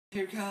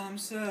Here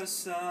comes the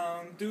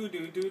sun, do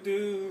do do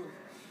do.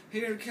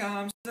 Here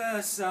comes the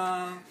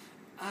sun.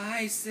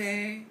 I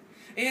say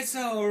it's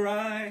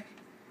alright.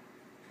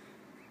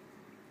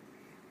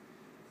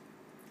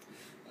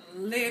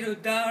 Little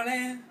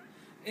darling,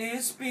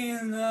 it's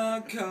been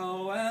a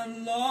cold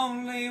and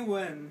lonely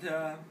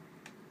winter.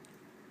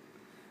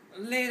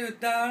 Little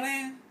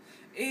darling,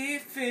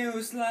 it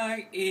feels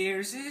like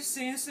years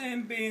since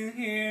I've been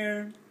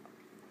here.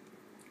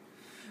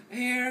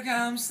 Here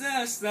comes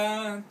the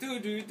sun, do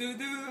do do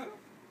do.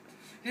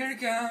 Here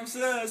comes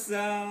the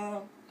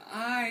sun.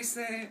 I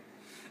say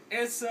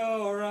it's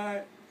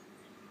alright.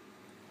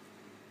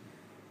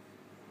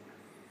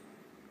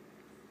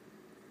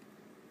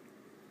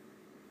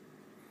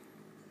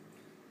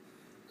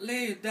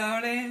 Little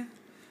darling,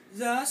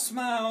 the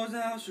smiles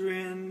are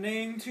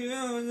raining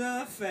to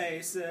the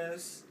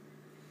faces.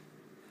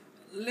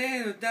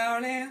 Little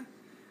darling,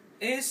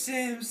 it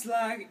seems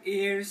like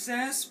years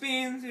has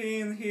been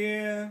in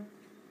here.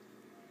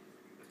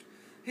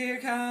 Here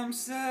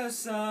comes the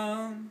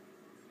sun.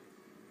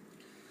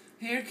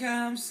 Here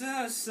comes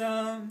the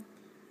sun.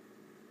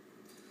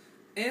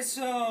 It's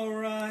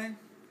alright.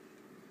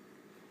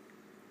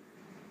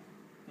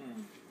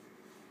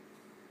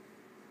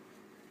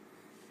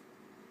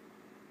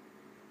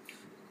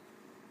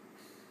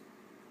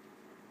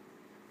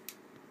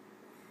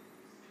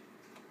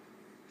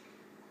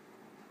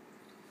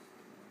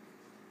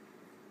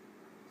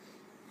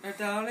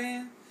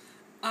 Darling,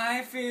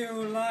 I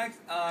feel like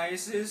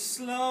ice is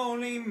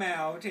slowly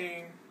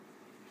melting.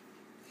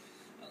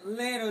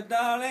 Little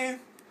darling,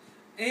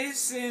 it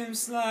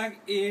seems like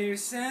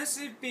years since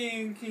it's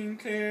been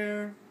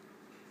clear.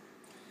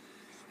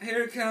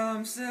 Here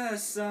comes the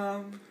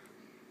sun.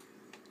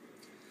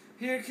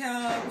 Here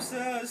comes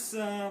the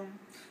sun.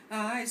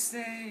 I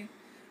say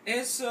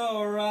it's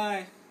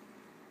alright.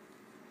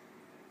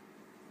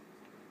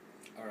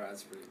 Alright,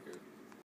 that's pretty good.